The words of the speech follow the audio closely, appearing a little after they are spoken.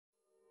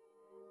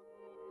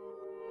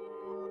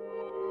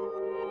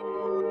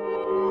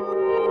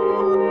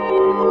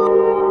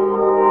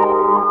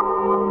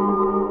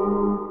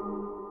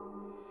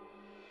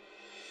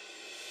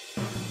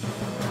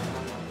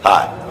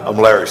Hi, I'm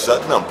Larry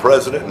Sutton. I'm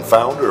president and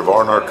founder of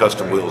R&R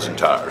Custom Wheels and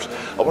Tires.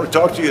 I want to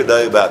talk to you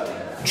today about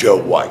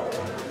Joe White.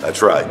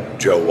 That's right,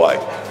 Joe White.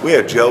 We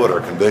had Joe at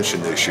our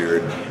convention this year,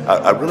 and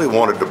I really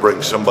wanted to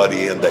bring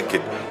somebody in that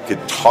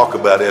could talk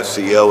about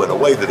SEO in a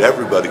way that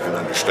everybody can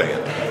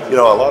understand. You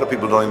know, a lot of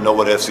people don't even know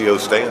what SEO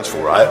stands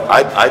for.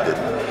 I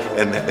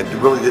didn't,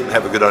 and really didn't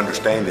have a good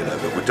understanding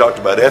of it. We talked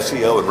about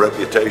SEO and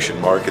reputation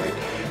marketing,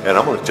 and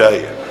I'm going to tell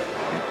you,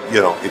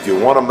 if you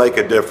want to make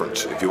a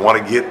difference, if you want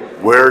to get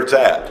where it's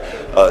at,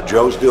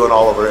 Joe's doing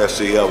all of our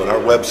SEO, and our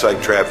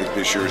website traffic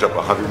this year is up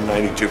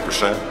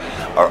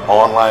 192%. Our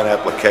online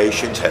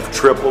applications have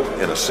tripled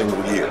in a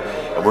single year,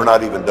 and we're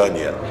not even done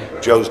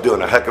yet. Joe's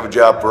doing a heck of a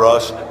job for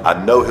us.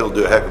 I know he'll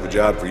do a heck of a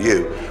job for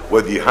you,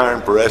 whether you hire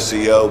him for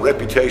SEO,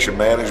 reputation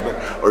management,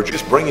 or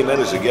just bring him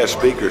in as a guest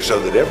speaker so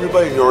that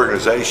everybody in your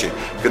organization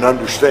can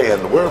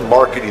understand where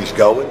marketing's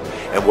going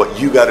and what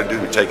you got to do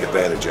to take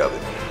advantage of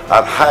it.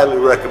 I'd highly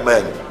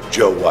recommend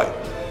Joe White.